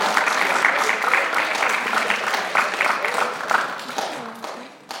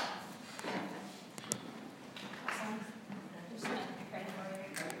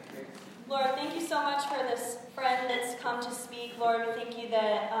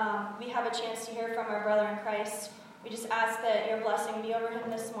we have a chance to hear from our brother in Christ. We just ask that your blessing be over him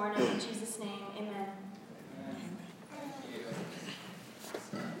this morning. In Jesus' name, amen.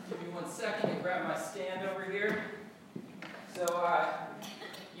 Give me 1 second to grab my stand over here. So,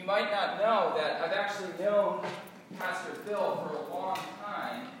 you might not know that I've actually known Pastor Phil for a long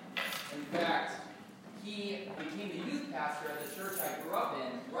time. In fact, he became the youth pastor at the church I grew up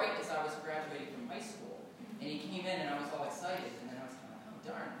in right as I was graduating from high school. And he came in and I was all excited. And then I was kind of, oh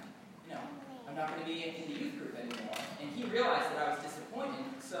darn, I'm not going to be in the youth group anymore. And he realized that I was disappointed.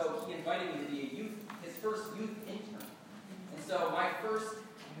 So he invited me to be his first youth intern. And so my first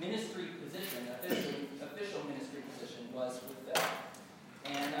ministry position, official ministry position, was with Phil.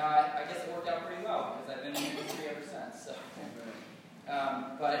 And I guess it worked out pretty well because I've been in ministry ever since. So.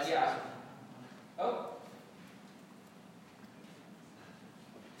 But yeah. Oh.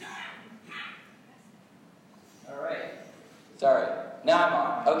 All right. Sorry. Now I'm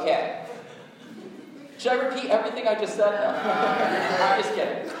on. Okay. Should I repeat everything I just said? No. I'm just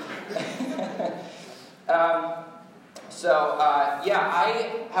kidding.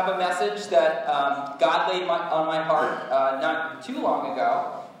 I have a message that God laid on my heart not too long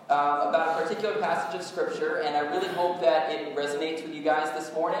ago about a particular passage of Scripture, and I really hope that it resonates with you guys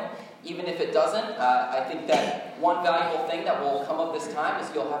this morning. Even if it doesn't, I think that one valuable thing that will come of this time is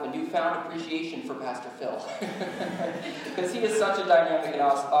you'll have a newfound appreciation for Pastor Phil. Because he is such a dynamic and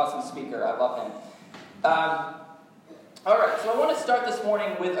awesome speaker. I love him. All right, so I want to start this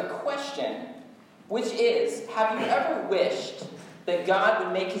morning with a question, which is, have you ever wished that God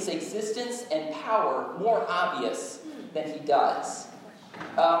would make his existence and power more obvious than he does?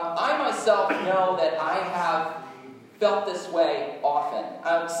 I myself know that I have felt this way often.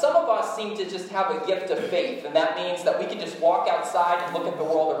 Some of us seem to just have a gift of faith, and that means that we can just walk outside and look at the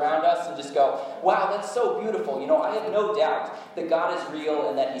world around us and just go, wow, that's so beautiful. I have no doubt that God is real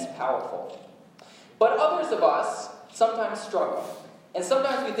and that he's powerful. But others of us sometimes struggle. And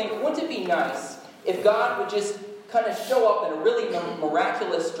sometimes we think, wouldn't it be nice if God would just kind of show up in a really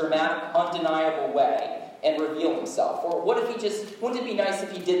miraculous, dramatic, undeniable way and reveal himself? Or wouldn't it be nice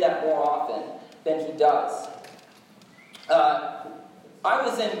if he did that more often than he does? I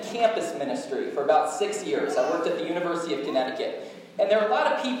was in campus ministry for about 6 years. I worked at the University of Connecticut. And there are a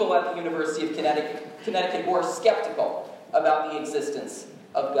lot of people at the University of Connecticut who are skeptical about the existence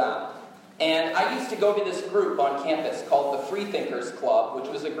of God. And I used to go to this group on campus called the Freethinkers Club, which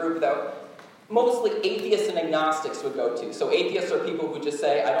was a group that mostly atheists and agnostics would go to. So atheists are people who just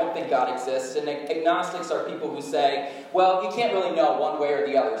say, I don't think God exists. And agnostics are people who say, well, you can't really know one way or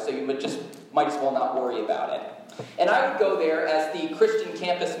the other, so you might as well not worry about it. And I would go there as the Christian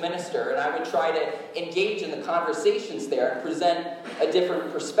campus minister, and I would try to engage in the conversations there and present a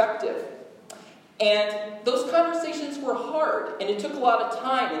different perspective. And those conversations were hard, and it took a lot of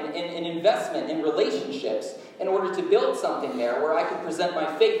time and investment in relationships in order to build something there where I could present my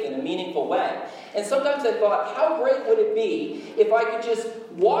faith in a meaningful way. And sometimes I thought, how great would it be if I could just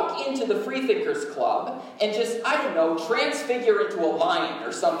walk into the Freethinkers Club and just, transfigure into a lion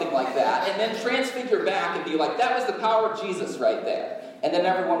or something like that, and then transfigure back and be like, that was the power of Jesus right there. And then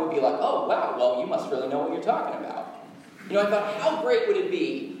everyone would be like, oh, wow, well, you must really know what you're talking about. I thought, how great would it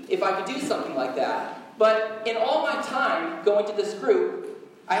be if I could do something like that? But in all my time going to this group,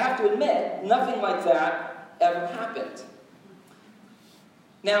 I have to admit, nothing like that ever happened.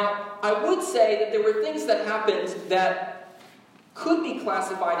 Now, I would say that there were things that happened that could be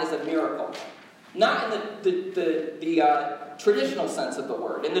classified as a miracle. Not in the traditional sense of the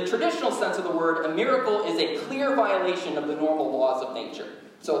word. In the traditional sense of the word, a miracle is a clear violation of the normal laws of nature.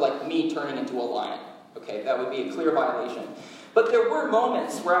 So like me turning into a lion. Okay, that would be a clear violation. But there were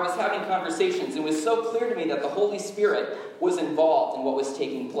moments where I was having conversations, and it was so clear to me that the Holy Spirit was involved in what was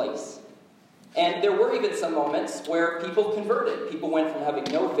taking place. And there were even some moments where people converted. People went from having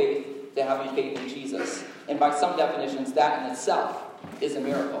no faith to having faith in Jesus. And by some definitions, that in itself is a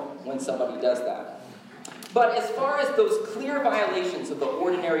miracle when somebody does that. But as far as those clear violations of the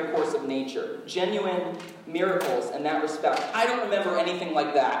ordinary course of nature, genuine miracles in that respect, I don't remember anything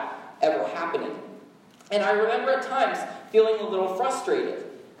like that ever happening. And I remember at times feeling a little frustrated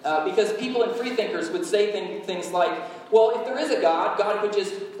because people in Freethinkers would say things like, well, if there is a God, God would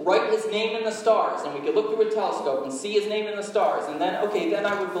just write his name in the stars, and we could look through a telescope and see his name in the stars, and then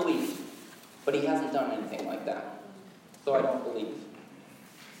I would believe. But he hasn't done anything like that, so I don't believe.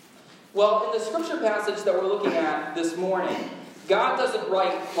 Well, in the scripture passage that we're looking at this morning, God doesn't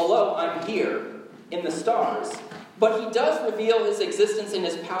write, hello, I'm here, in the stars, but he does reveal his existence and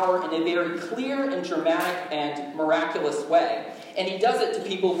his power in a very clear and dramatic and miraculous way. And he does it to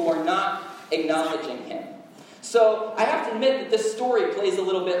people who are not acknowledging him. So I have to admit that this story plays a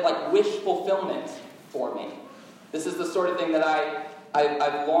little bit like wish fulfillment for me. This is the sort of thing that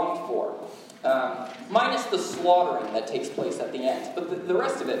I've longed for. Minus the slaughtering that takes place at the end. But the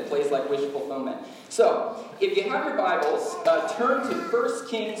rest of it plays like wish fulfillment. So, if you have your Bibles, turn to 1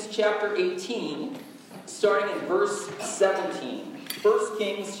 Kings chapter 18, starting in verse 17. 1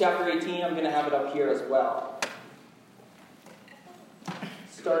 Kings chapter 18, I'm going to have it up here as well.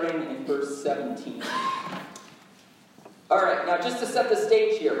 Starting in verse 17. Alright, now just to set the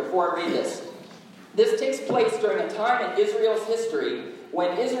stage here before I read this. This takes place during a time in Israel's history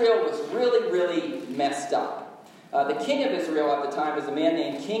when Israel was really, really messed up. The king of Israel at the time was a man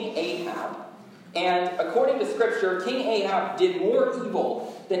named King Ahab. And according to Scripture, King Ahab did more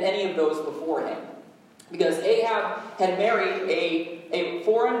evil than any of those before him. Because Ahab had married a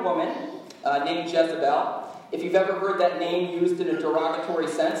foreign woman named Jezebel. If you've ever heard that name used in a derogatory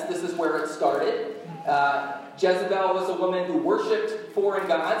sense, this is where it started. Jezebel was a woman who worshipped foreign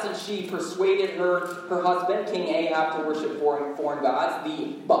gods, and she persuaded her husband, King Ahab, to worship foreign gods,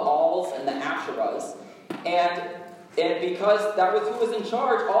 the Baals and the Asherahs. And because that was who was in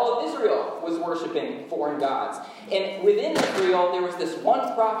charge, all of Israel was worshiping foreign gods. And within Israel, there was this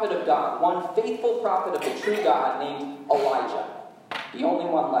one prophet of God, one faithful prophet of the true God named Elijah, the only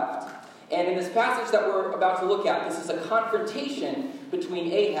one left. And in this passage that we're about to look at, this is a confrontation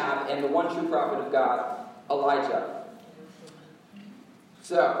between Ahab and the one true prophet of God, Elijah.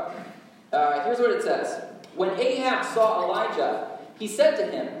 So, here's what it says. When Ahab saw Elijah, he said to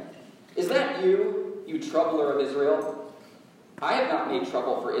him, "Is that you, you troubler of Israel?" "I have not made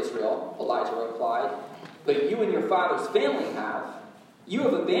trouble for Israel," Elijah replied, "but you and your father's family have. You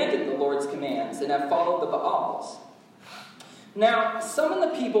have abandoned the Lord's commands and have followed the Baals. Now, summon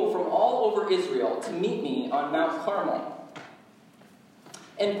the people from all over Israel to meet me on Mount Carmel.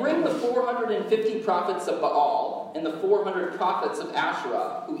 And bring the 450 prophets of Baal and the 400 prophets of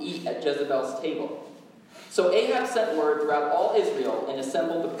Asherah who eat at Jezebel's table." So Ahab sent word throughout all Israel and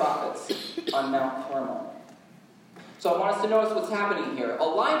assembled the prophets on Mount Carmel. So I want us to notice what's happening here.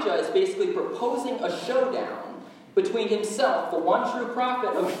 Elijah is basically proposing a showdown between himself, the one true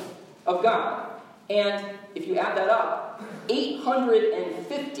prophet of God, and, if you add that up,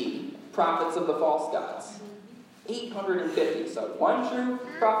 850 prophets of the false gods. 850. So one true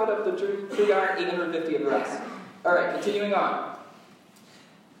prophet of the true God, 850 of the rest. Alright, continuing on.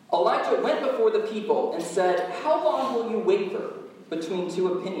 Elijah went before the people and said, "How long will you waver between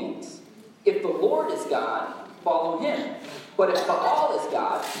two opinions? If the Lord is God, follow him. But if Baal is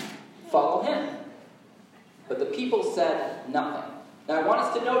God, follow him." But the people said nothing. Now I want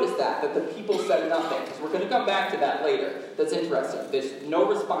us to notice that the people said nothing, because we're going to come back to that later. That's interesting. There's no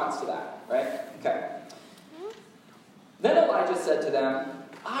response to that, right? Okay. Then Elijah said to them,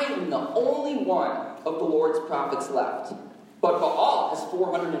 "I am the only one of the Lord's prophets left, but Baal has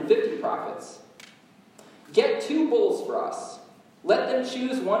 450 prophets. Get 2 bulls for us. Let them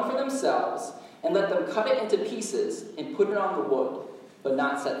choose one for themselves, and let them cut it into pieces and put it on the wood, but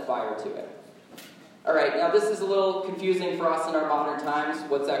not set fire to it." All right, now this is a little confusing for us in our modern times,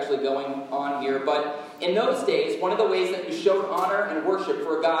 what's actually going on here. But in those days, one of the ways that you showed honor and worship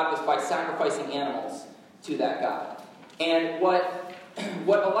for a god was by sacrificing animals to that god. And what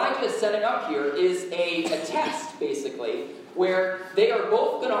Elijah is setting up here is a test, basically, where they are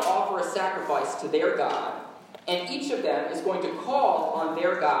both going to offer a sacrifice to their God, and each of them is going to call on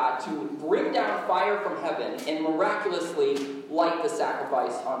their God to bring down fire from heaven and miraculously light the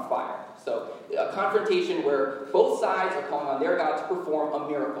sacrifice on fire. So a confrontation where both sides are calling on their God to perform a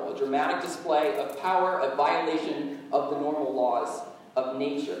miracle, a dramatic display of power, a violation of the normal laws of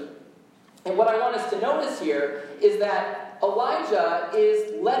nature. And what I want us to notice here is that Elijah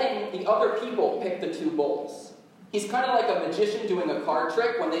is letting the other people pick the 2 bulls. He's kind of like a magician doing a card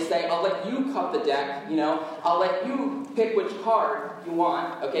trick when they say, "I'll let you cut the deck, I'll let you pick which card you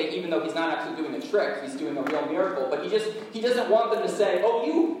want," okay, even though he's not actually doing a trick, he's doing a real miracle, but he doesn't want them to say, "Oh,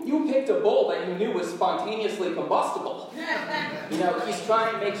 you picked a bull that you knew was spontaneously combustible." He's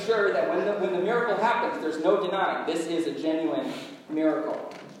trying to make sure that when the miracle happens, there's no denying this is a genuine miracle.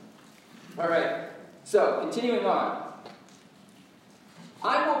 Alright, so continuing on.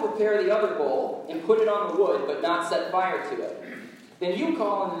 "I will prepare the other bull and put it on the wood, but not set fire to it. Then you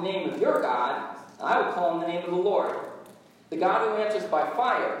call in the name of your God, and I will call in the name of the Lord. The God who answers by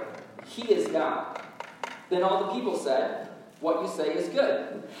fire, he is God." Then all the people said, "What you say is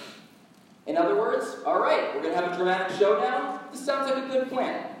good." In other words, all right, we're going to have a dramatic showdown. This sounds like a good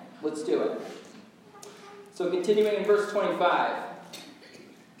plan. Let's do it. So continuing in verse 25.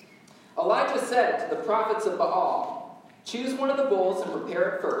 Elijah said to the prophets of Baal, "Choose one of the bulls and prepare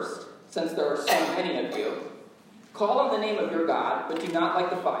it first, since there are so many of you. Call on the name of your God, but do not light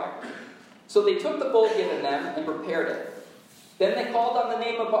the fire." So they took the bull given them and prepared it. Then they called on the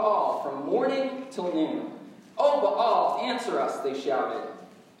name of Baal from morning till noon. "Oh, Baal, answer us," they shouted.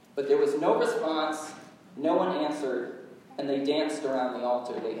 But there was no response, no one answered, and they danced around the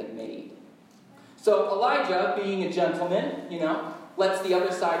altar they had made. So Elijah, being a gentleman, lets the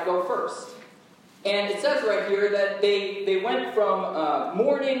other side go first. And it says right here that they went from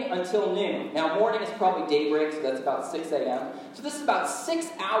morning until noon. Now, morning is probably daybreak, so that's about 6 a.m. So this is about 6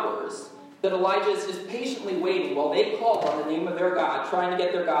 hours that Elijah is just patiently waiting while they call on the name of their God, trying to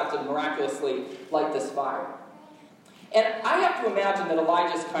get their God to miraculously light this fire. And I have to imagine that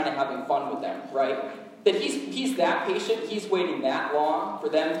Elijah's kind of having fun with them, right? That he's that patient, he's waiting that long for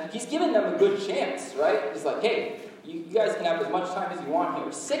them. He's giving them a good chance, right? He's like, hey, you guys can have as much time as you want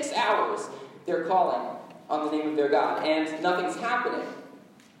here. 6 hours they're calling on the name of their God, and nothing's happening.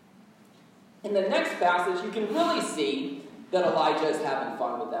 In the next passage, you can really see that Elijah is having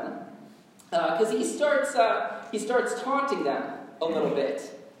fun with them, because he starts taunting them a little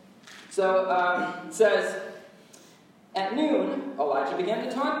bit. So it says, at noon, Elijah began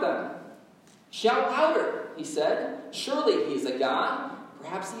to taunt them. "Shout louder," he said. "Surely he is a god.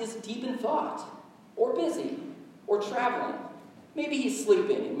 Perhaps he is deep in thought, or busy, or traveling. Maybe he's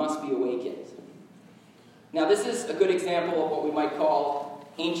sleeping and must be awakened." Now, this is a good example of what we might call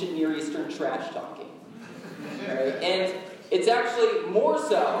ancient Near Eastern trash talking. Right? And it's actually more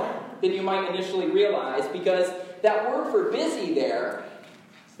so than you might initially realize, because that word for busy there,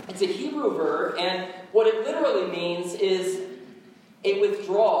 it's a Hebrew verb, and what it literally means is a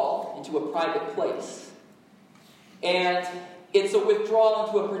withdrawal into a private place. And it's a withdrawal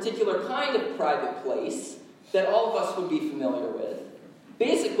into a particular kind of private place that all of us would be familiar with.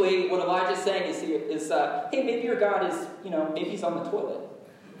 Basically, what Elijah's saying is hey, maybe your God is, maybe he's on the toilet.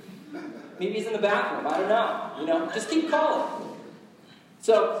 Maybe he's in the bathroom. I don't know. Just keep calling.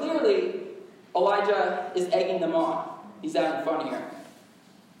 So clearly, Elijah is egging them on. He's having fun here.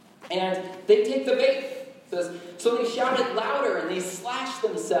 And they take the bait. It says, so they shouted louder and they slashed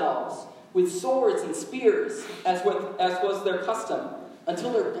themselves with swords and spears, as was their custom,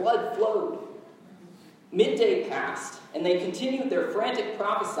 until their blood flowed. Midday passed, and they continued their frantic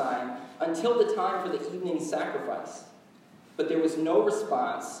prophesying until the time for the evening sacrifice. But there was no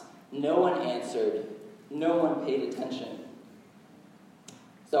response, no one answered, no one paid attention.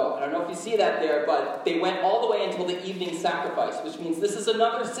 So, I don't know if you see that there, but they went all the way until the evening sacrifice, which means this is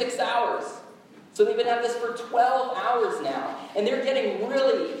another 6 hours. So they've been at this for 12 hours now, and they're getting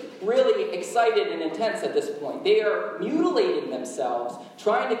really, really excited and intense at this point. They are mutilating themselves,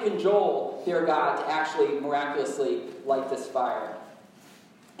 trying to cajole their God to actually miraculously light this fire.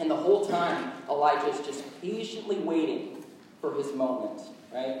 And the whole time, Elijah is just patiently waiting for his moment,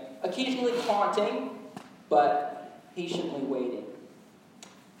 right? Occasionally taunting, but patiently waiting.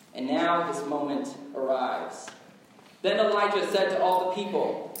 And now his moment arrives. Then Elijah said to all the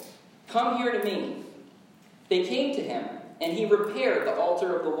people, "Come here to me." They came to him, and he repaired the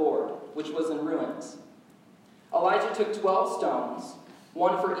altar of the Lord, which was in ruins. Elijah took 12 stones,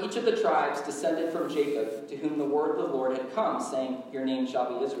 one for each of the tribes descended from Jacob, to whom the word of the Lord had come, saying, "Your name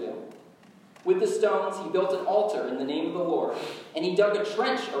shall be Israel." With the stones he built an altar in the name of the Lord, and he dug a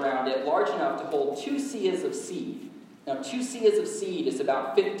trench around it large enough to hold 2 seahs of seed. Now, 2 seahs of seed is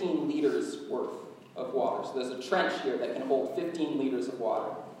about 15 liters worth of water. So there's a trench here that can hold 15 liters of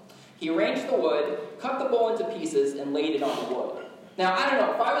water. He arranged the wood, cut the bull into pieces, and laid it on the wood. Now, I don't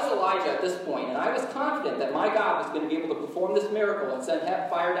know, if I was Elijah at this point, and I was confident that my God was going to be able to perform this miracle and send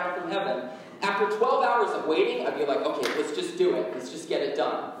fire down from heaven, after 12 hours of waiting, I'd be like, okay, let's just do it. Let's just get it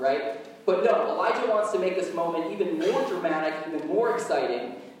done, right? But no, Elijah wants to make this moment even more dramatic, even more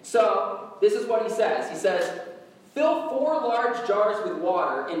exciting. So, this is what he says. He says, "Fill 4 large jars with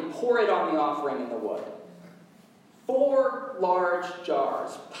water and pour it on the offering in the wood." 4 large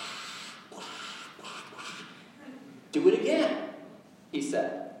jars. "Do it again," he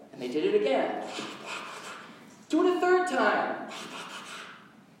said. And they did it again. "Do it a 3rd time."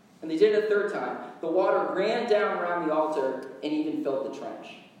 And they did it a 3rd time. The water ran down around the altar and even filled the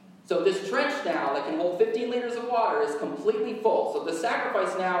trench. So this trench now that can hold 15 liters of water is completely full. So the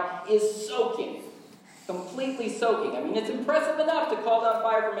sacrifice now is soaking. Completely soaking. I mean, it's impressive enough to call down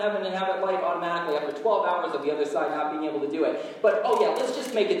fire from heaven and have it light automatically after 12 hours of the other side not being able to do it. But, oh yeah, let's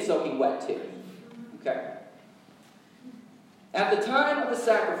just make it soaking wet too. Okay. At the time of the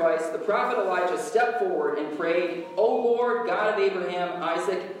sacrifice, the prophet Elijah stepped forward and prayed, "O Lord, God of Abraham,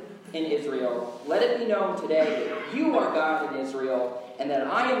 Isaac, and Israel, let it be known today that you are God in Israel, and that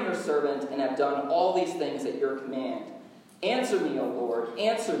I am your servant and have done all these things at your command. Answer me, O Lord,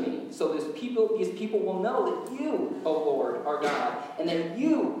 answer me, so these people will know that you, O Lord, are God, and that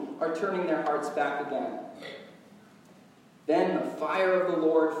you are turning their hearts back again. Then the fire of the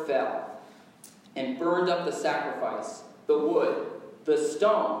Lord fell and burned up the sacrifice, the wood, the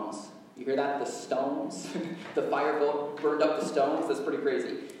stones. You hear that? The stones? The fire burned up the stones? That's pretty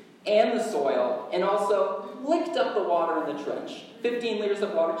crazy. And the soil, and also licked up the water in the trench. 15 liters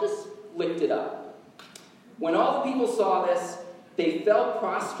of water, just licked it up. When all the people saw this, they fell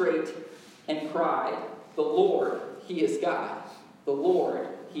prostrate and cried, "The Lord, He is God. The Lord,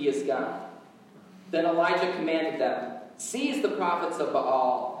 He is God." Then Elijah commanded them, "Seize the prophets of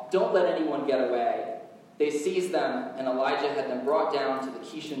Baal. Don't let anyone get away." They seized them, and Elijah had them brought down to the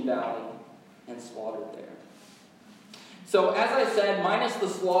Kishon Valley and slaughtered there. So, as I said, minus the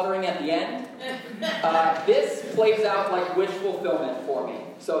slaughtering at the end, this plays out like wish fulfillment for me.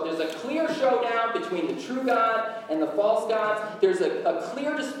 So there's a clear showdown between the true God and the false gods. There's a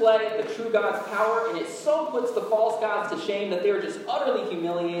clear display of the true God's power, and it so puts the false gods to shame that they're just utterly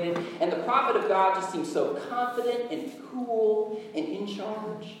humiliated, and the prophet of God just seems so confident and cool and in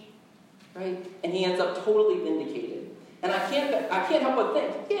charge, right? And he ends up totally vindicated. And I can't help but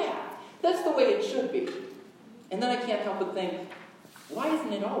think, yeah, that's the way it should be. And then I can't help but think, why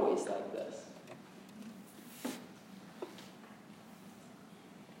isn't it always like this?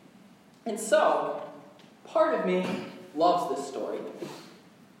 And so, part of me loves this story.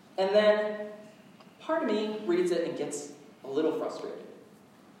 And then, part of me reads it and gets a little frustrated.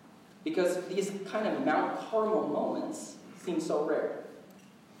 Because these kind of Mount Carmel moments seem so rare,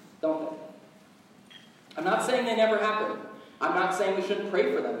 don't they? I'm not saying they never happen. I'm not saying we shouldn't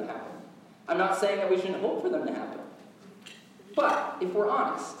pray for them to happen. I'm not saying that we shouldn't hope for them to happen. But, if we're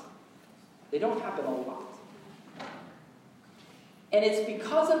honest, they don't happen a lot. And it's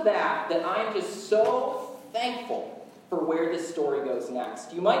because of that I'm just so thankful for where this story goes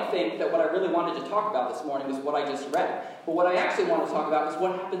next. You might think that what I really wanted to talk about this morning was what I just read. But what I actually want to talk about is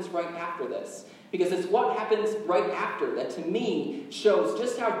what happens right after this. Because it's what happens right after that, to me, shows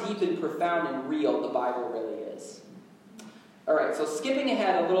just how deep and profound and real the Bible really is. All right, so skipping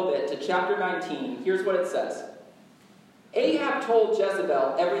ahead a little bit to chapter 19, here's what it says. Ahab told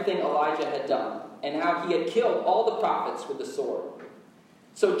Jezebel everything Elijah had done, and how he had killed all the prophets with the sword.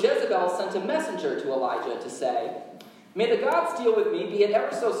 So Jezebel sent a messenger to Elijah to say, "May the gods deal with me, be it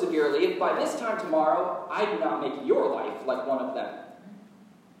ever so severely, if by this time tomorrow I do not make your life like one of them."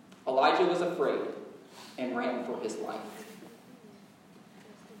 Elijah was afraid and ran for his life.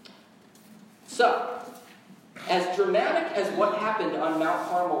 So, as dramatic as what happened on Mount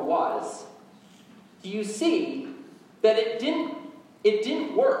Carmel was, do you see that it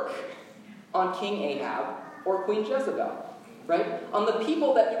didn't work on King Ahab or Queen Jezebel? Right? On the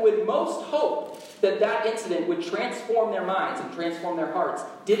people that you would most hope that incident would transform their minds and transform their hearts.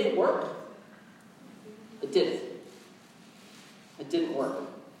 Did it work? It didn't. It didn't work.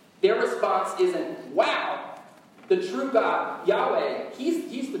 Their response isn't, "Wow, the true God, Yahweh,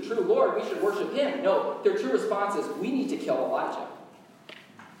 he's the true Lord, we should worship him." No, their true response is, "We need to kill Elijah."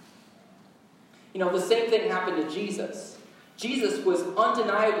 You know, the same thing happened to Jesus. Jesus was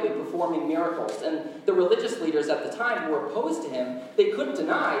undeniably performing miracles, and the religious leaders at the time who were opposed to him, they couldn't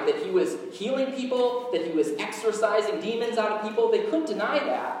deny that he was healing people, that he was exorcising demons out of people. They couldn't deny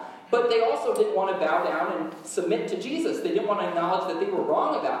that, but they also didn't want to bow down and submit to Jesus. They didn't want to acknowledge that they were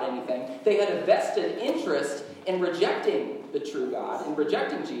wrong about anything. They had a vested interest in rejecting the true God, in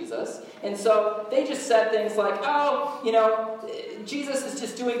rejecting Jesus, and so they just said things like, "Oh, Jesus is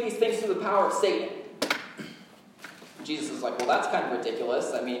just doing these things through the power of Satan." Jesus is like, "Well, that's kind of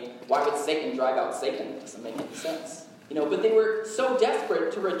ridiculous. I mean, why would Satan drive out Satan? It doesn't make any sense." But they were so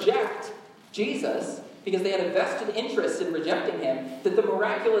desperate to reject Jesus because they had a vested interest in rejecting him that the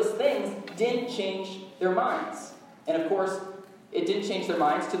miraculous things didn't change their minds. And of course, it didn't change their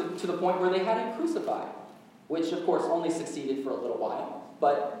minds to the point where they had him crucified, which of course only succeeded for a little while,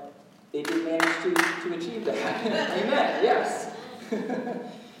 but they did manage to achieve that. Amen, yes.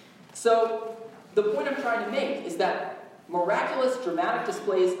 So, the point I'm trying to make is that miraculous, dramatic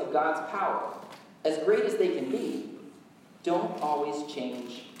displays of God's power, as great as they can be, don't always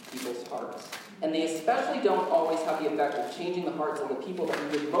change people's hearts. And they especially don't always have the effect of changing the hearts of the people that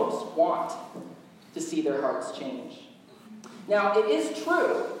we would most want to see their hearts change. Now, it is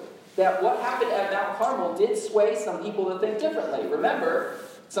true that what happened at Mount Carmel did sway some people to think differently. Remember,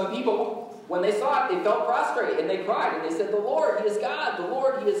 some people, when they saw it, they fell prostrate and they cried and they said, "The Lord, He is God. The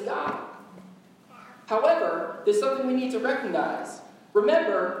Lord, He is God." However, there's something we need to recognize.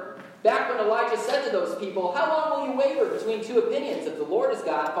 Remember, back when Elijah said to those people, "How long will you waver between two opinions? If the Lord is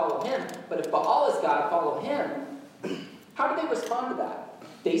God, follow him. But if Baal is God, follow him." How did they respond to that?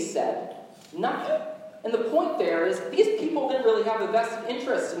 They said nothing. And the point there is these people didn't really have a vested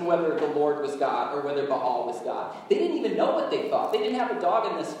interest in whether the Lord was God or whether Baal was God. They didn't even know what they thought. They didn't have a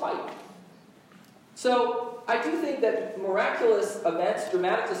dog in this fight. So I do think that miraculous events,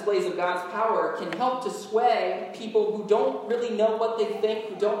 dramatic displays of God's power, can help to sway people who don't really know what they think,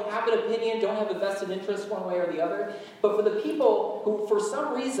 who don't have an opinion, don't have a vested interest one way or the other. But for the people who, for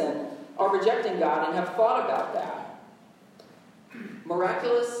some reason, are rejecting God and have thought about that,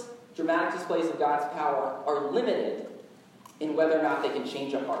 miraculous, dramatic displays of God's power are limited in whether or not they can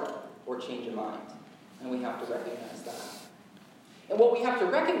change a heart or change a mind. And we have to recognize that. And what we have to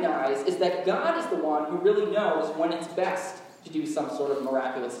recognize is that God is the one who really knows when it's best to do some sort of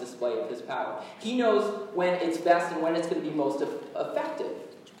miraculous display of his power. He knows when it's best and when it's going to be most effective.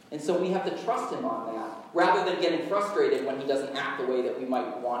 And so we have to trust him on that, rather than getting frustrated when he doesn't act the way that we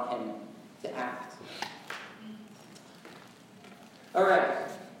might want him to act. All right.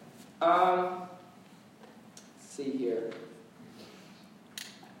 Let's see here.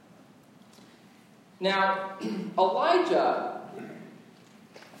 Now, Elijah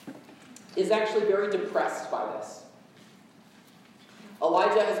is actually very depressed by this.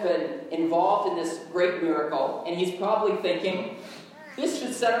 Elijah has been involved in this great miracle, and he's probably thinking, this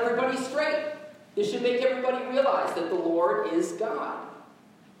should set everybody straight. This should make everybody realize that the Lord is God.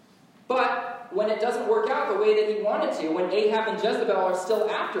 But when it doesn't work out the way that he wanted to, when Ahab and Jezebel are still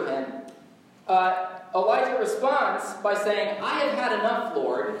after him, Elijah responds by saying, I have had enough,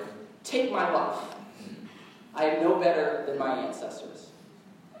 Lord. Take my life. I am no better than my ancestors.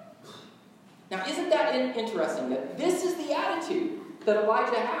 Now, isn't that interesting that this is the attitude that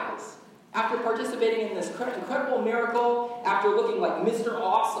Elijah has after participating in this incredible miracle, after looking like Mr.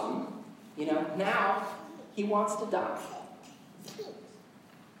 Awesome, now he wants to die.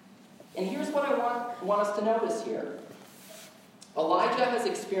 And here's what I want us to notice here. Elijah has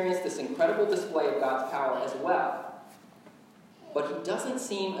experienced this incredible display of God's power as well, but he doesn't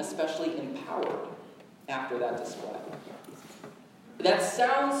seem especially empowered after that display. That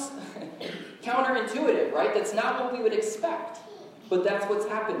sounds counterintuitive, right? That's not what we would expect. But that's what's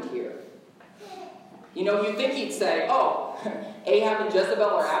happened here. You'd think he'd say, oh, Ahab and Jezebel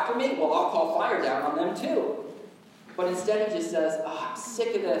are after me? Well, I'll call fire down on them too. But instead he just says, I'm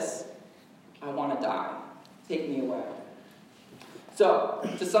sick of this. I want to die. Take me away. So,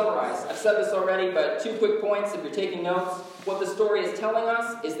 to summarize, I've said this already, but 2 quick points if you're taking notes. What the story is telling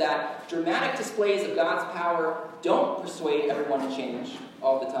us is that dramatic displays of God's power don't persuade everyone to change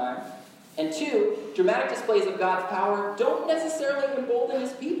all the time. And 2, dramatic displays of God's power don't necessarily embolden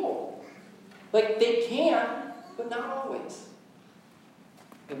his people. They can, but not always.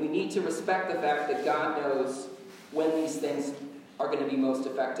 And we need to respect the fact that God knows when these things are going to be most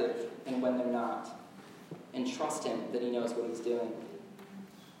effective and when they're not. And trust him that he knows what he's doing.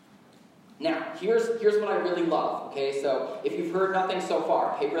 Now, here's what I really love, okay? So, if you've heard nothing so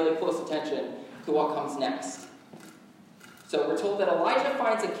far, pay really close attention to what comes next. So, we're told that Elijah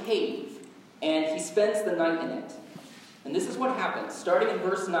finds a cave, and he spends the night in it. And this is what happens, starting in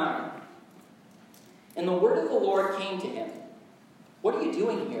verse 9. And the word of the Lord came to him. What are you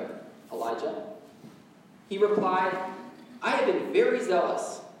doing here, Elijah? He replied, I have been very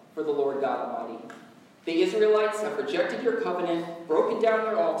zealous for the Lord God Almighty. The Israelites have rejected your covenant, broken down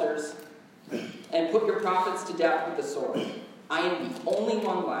your altars, and put your prophets to death with the sword. I am the only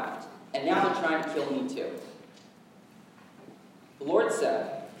one left, and now they're trying to kill me too. The Lord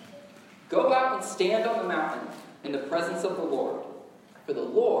said, go out and stand on the mountain in the presence of the Lord, for the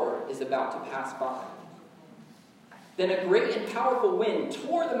Lord is about to pass by. Then a great and powerful wind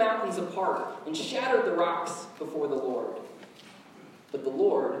tore the mountains apart and shattered the rocks before the Lord. But the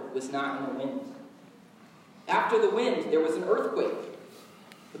Lord was not in the wind. After the wind, there was an earthquake,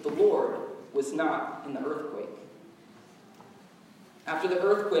 but the Lord was not in the earthquake. After the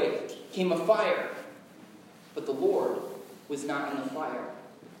earthquake came a fire, but the Lord was not in the fire.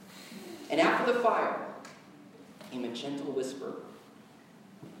 And after the fire came a gentle whisper.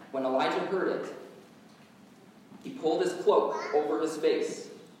 When Elijah heard it, he pulled his cloak over his face.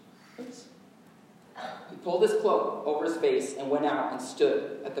 He pulled his cloak over his face and went out and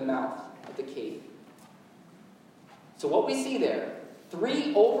stood at the mouth of the cave. So what we see there,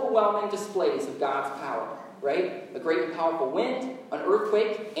 3 overwhelming displays of God's power, right? A great and powerful wind, an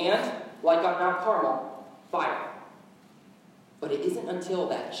earthquake, and, like on Mount Carmel, fire. But it isn't until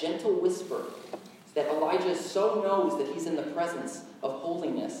that gentle whisper that Elijah so knows that he's in the presence of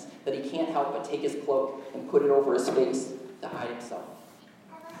holiness that he can't help but take his cloak and put it over his face to hide himself.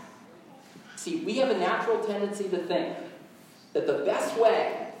 See, we have a natural tendency to think that the best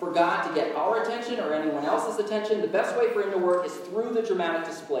way for God to get our attention or anyone else's attention, the best way for him to work is through the dramatic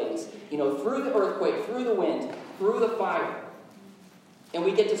displays. Through the earthquake, through the wind, through the fire. And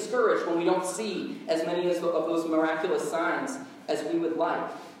we get discouraged when we don't see as many of those miraculous signs as we would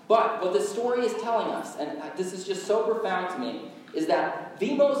like. But what the story is telling us, and this is just so profound to me, is that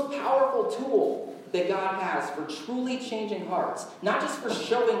the most powerful tool that God has for truly changing hearts, not just for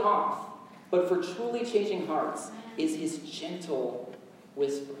showing off, but for truly changing hearts, is his gentle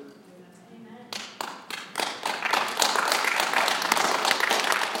whisper.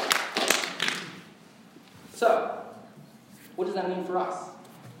 So, what does that mean for us?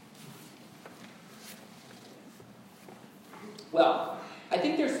 Well, I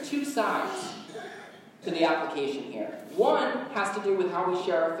think there's two sides to the application here. One has to do with how we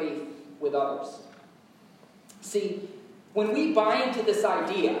share our faith with others. See, when we buy into this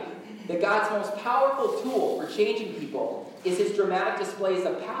idea that God's most powerful tool for changing people is his dramatic displays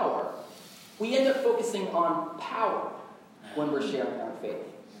of power, we end up focusing on power when we're sharing our faith.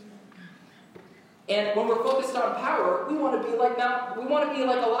 And when we're focused on power, we want to be like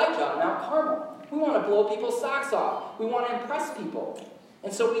Elijah on Mount Carmel. We want to blow people's socks off. We want to impress people.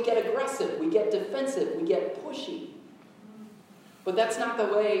 And so we get aggressive, we get defensive, we get pushy. But that's not the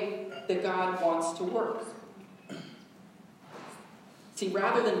way that God wants to work. See,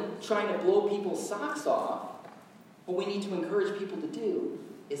 rather than trying to blow people's socks off, what we need to encourage people to do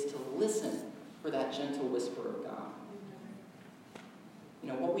is to listen for that gentle whisper of God.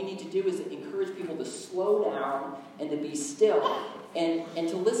 What we need to do is encourage people to slow down and to be still and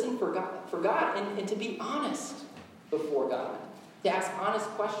to listen for God and to be honest before God, to ask honest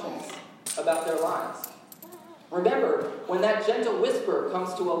questions about their lives. Remember, when that gentle whisper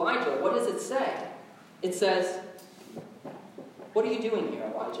comes to Elijah, what does it say? It says, "What are you doing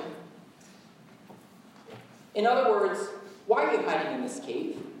here, Elijah?" In other words, why are you hiding in this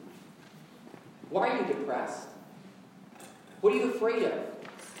cave? Why are you depressed? What are you afraid of?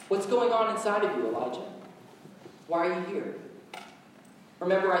 What's going on inside of you, Elijah? Why are you here?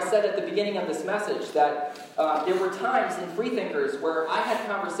 Remember, I said at the beginning of this message that there were times in Freethinkers where I had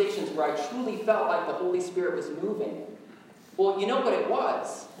conversations where I truly felt like the Holy Spirit was moving. Well, you know what it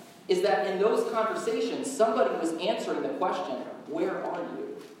was? Is that in those conversations, somebody was answering the question, where are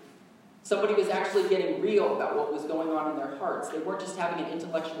you? Somebody was actually getting real about what was going on in their hearts. They weren't just having an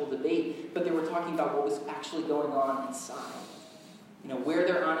intellectual debate, but they were talking about what was actually going on inside.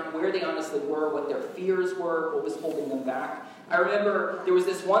 Where they honestly were, what their fears were, what was holding them back. I remember there was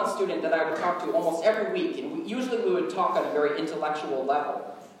this one student that I would talk to almost every week, and usually we would talk on a very intellectual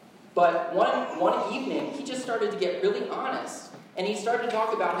level. But one evening, he just started to get really honest, and he started to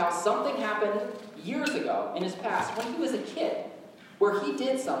talk about how something happened years ago in his past when he was a kid, where he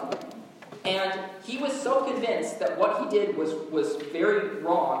did something. And he was so convinced that what he did was very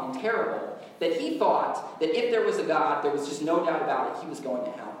wrong and terrible that he thought that if there was a God, there was just no doubt about it, he was going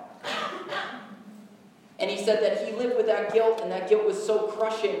to hell. And he said that he lived with that guilt, and that guilt was so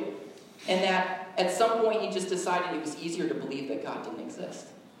crushing, and that at some point he just decided it was easier to believe that God didn't exist.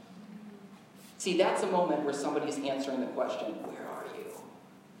 See, that's a moment where somebody's answering the question, where are you?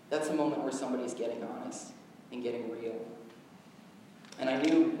 That's a moment where somebody's getting honest and getting real. And I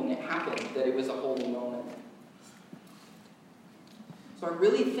knew when it happened that it was a holy moment. So I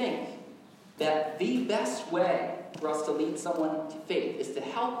really think that the best way for us to lead someone to faith is to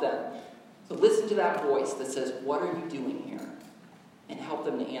help them to listen to that voice that says, what are you doing here? And help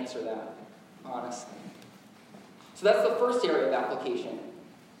them to answer that honestly. So that's the first area of application,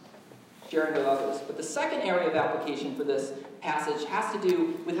 sharing with others. But the second area of application for this passage has to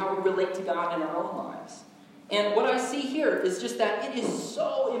do with how we relate to God in our own lives. And what I see here is just that it is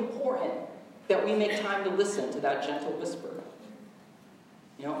so important that we make time to listen to that gentle whisper.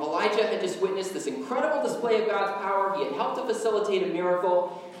 Elijah had just witnessed this incredible display of God's power. He had helped to facilitate a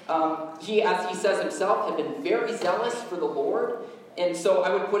miracle. He, as he says himself, had been very zealous for the Lord. And so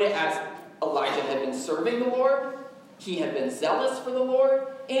I would put it as Elijah had been serving the Lord, he had been zealous for the Lord,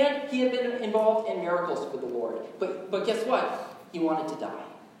 and he had been involved in miracles for the Lord. But guess what? He wanted to die.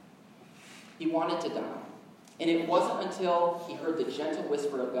 He wanted to die. And it wasn't until he heard the gentle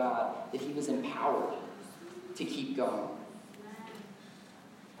whisper of God that he was empowered to keep going.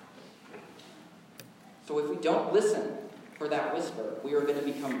 So if we don't listen for that whisper, we are going to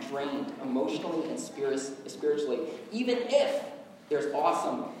become drained emotionally and spiritually, even if there's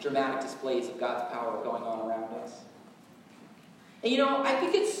awesome, dramatic displays of God's power going on around us. And I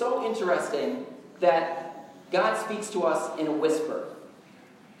think it's so interesting that God speaks to us in a whisper,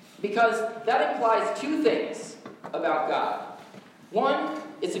 because that implies two things about God. One,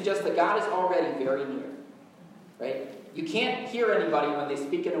 it suggests that God is already very near, right? you can't hear anybody when they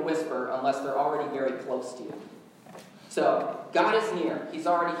speak in a whisper unless they're already very close to you. So, God is near. He's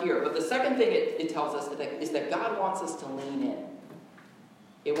already here. But the second thing it tells us is that God wants us to lean in.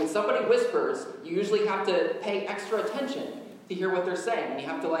 And when somebody whispers, you usually have to pay extra attention to hear what they're saying. And you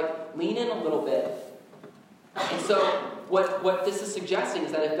have to, lean in a little bit. And so, what this is suggesting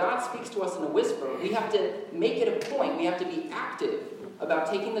is that if God speaks to us in a whisper, we have to make it a point. We have to be active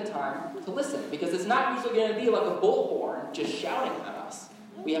about taking the time to listen. Because it's not usually going to be like a bullhorn just shouting at us.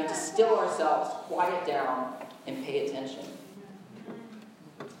 We have to still ourselves, quiet down, and pay attention.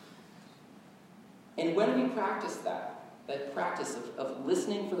 And when we practice that practice of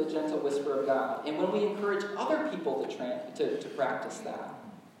listening for the gentle whisper of God, and when we encourage other people to practice that,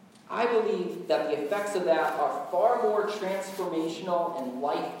 I believe that the effects of that are far more transformational and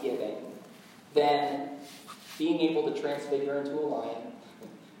life-giving than being able to transfigure into a lion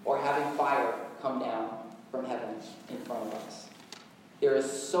or having fire come down from heaven in front of us. There is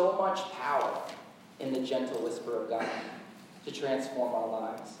so much power in the gentle whisper of God to transform our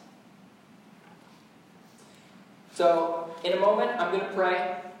lives. So, in a moment, I'm going to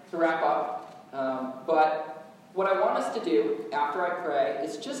pray to wrap up. But what I want us to do after I pray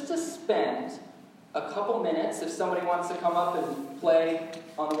is just to spend a couple minutes, if somebody wants to come up and play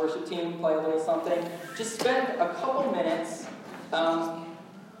on the worship team, play a little something, just spend a couple minutes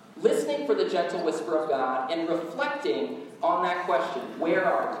listening for the gentle whisper of God and reflecting on that question, where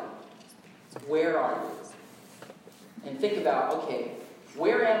are you? Where are you? And think about, okay,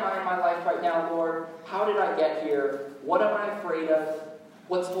 where am I in my life right now, Lord? How did I get here? What am I afraid of?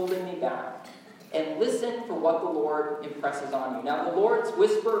 What's holding me back? And listen for what the Lord impresses on you. Now, the Lord's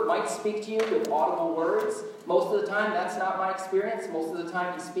whisper might speak to you with audible words. Most of the time, that's not my experience. Most of the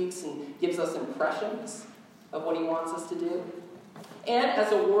time, He speaks and gives us impressions of what He wants us to do. And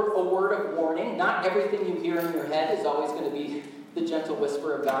as a word of warning, not everything you hear in your head is always going to be the gentle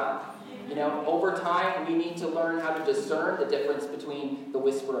whisper of God. Over time, we need to learn how to discern the difference between the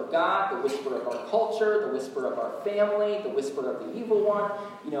whisper of God, the whisper of our culture, the whisper of our family, the whisper of the evil one.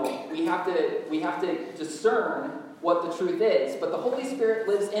 We have to discern what the truth is. But the Holy Spirit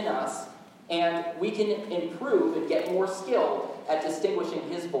lives in us, and we can improve and get more skilled at distinguishing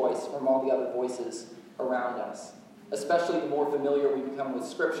His voice from all the other voices around us. Especially the more familiar we become with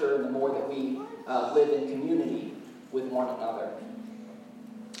Scripture and the more that we live in community with one another.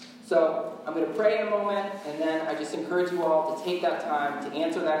 So, I'm going to pray in a moment, and then I just encourage you all to take that time to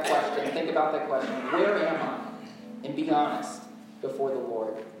answer that question, think about that question, where am I? And be honest before the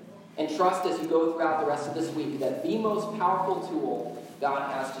Lord. And trust as you go throughout the rest of this week that the most powerful tool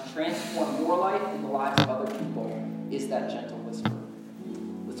God has to transform your life and the lives of other people is that gentle whisper.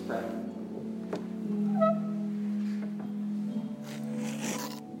 Let's pray.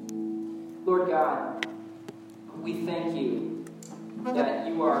 Lord God, we thank you that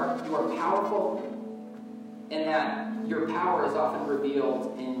you are powerful and that your power is often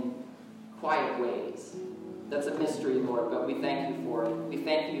revealed in quiet ways. That's a mystery, Lord, but we thank you for it. We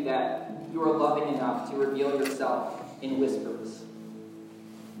thank you that you are loving enough to reveal yourself in whispers.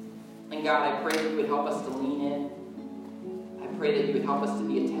 And God, I pray that you would help us to lean in. I pray that you would help us to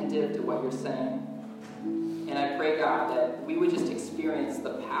be attentive to what you're saying. And I pray, God, that we would just experience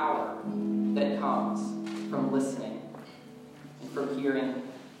the power that comes from listening and from hearing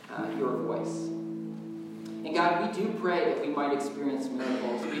your voice. And God, we do pray that we might experience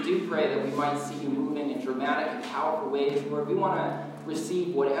miracles. We do pray that we might see you moving in dramatic and powerful ways. Lord, we want to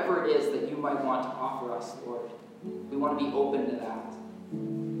receive whatever it is that you might want to offer us, Lord. We want to be open to that.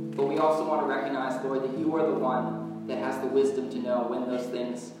 But we also want to recognize, Lord, that you are the one that has the wisdom to know when those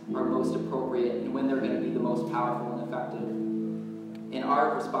things are most appropriate and when they're going to be the most powerful and effective. And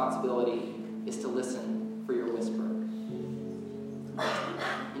our responsibility is to listen for your whisper.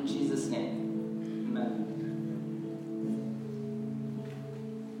 In Jesus' name, amen.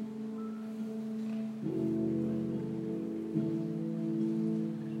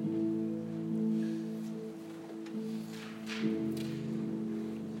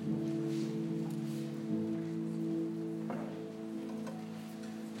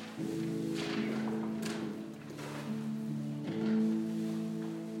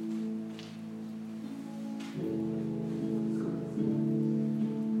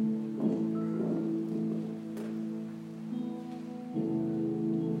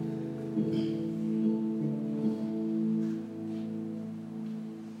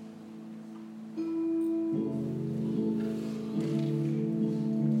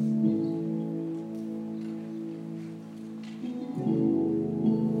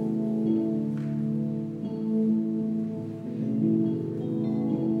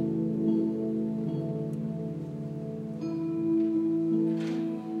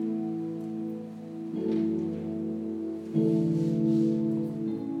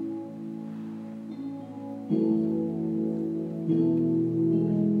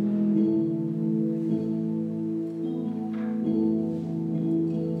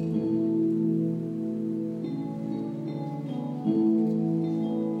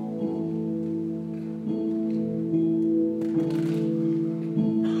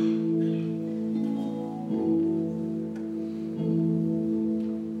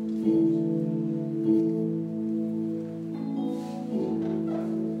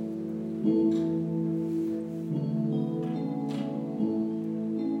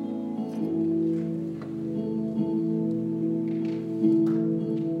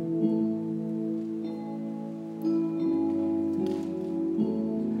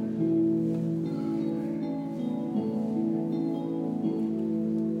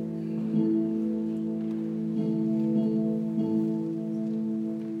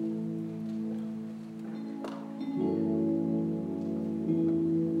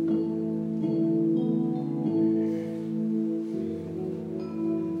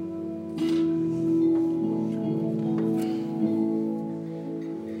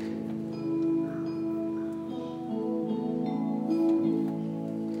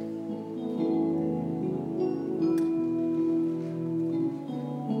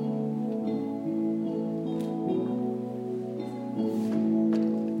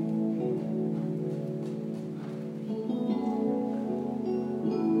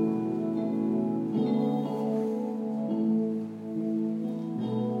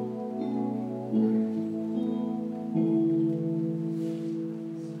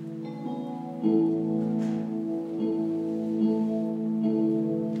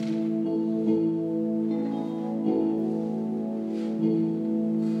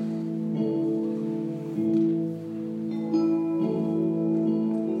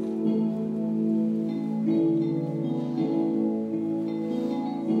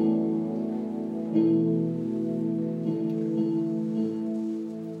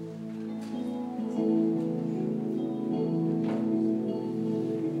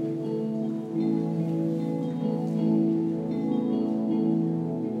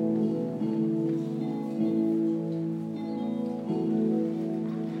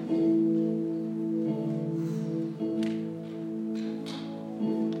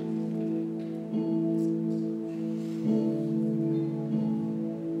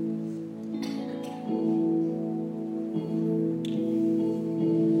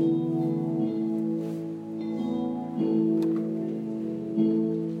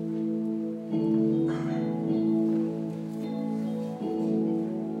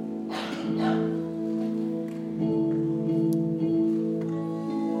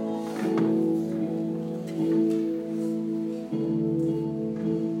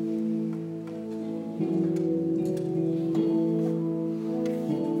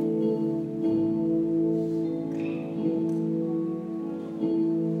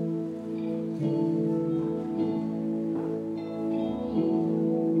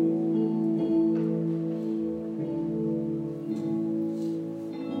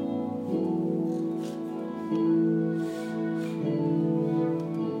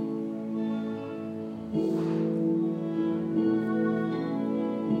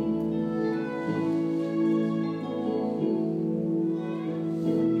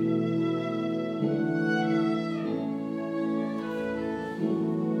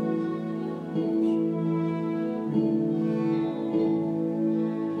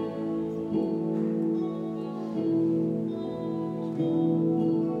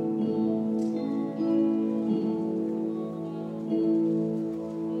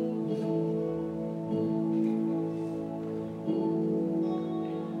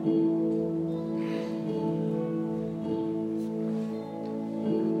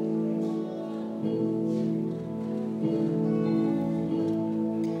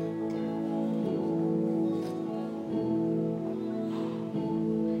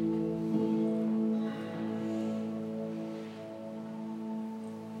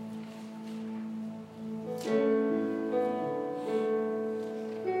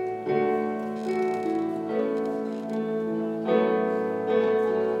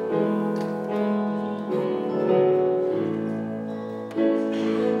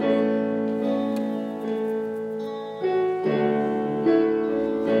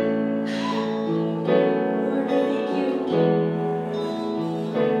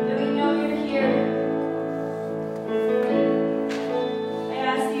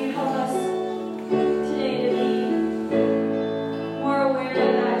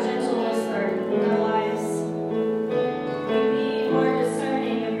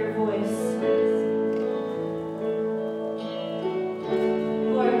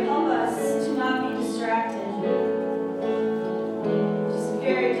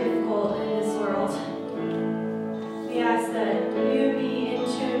 ask that you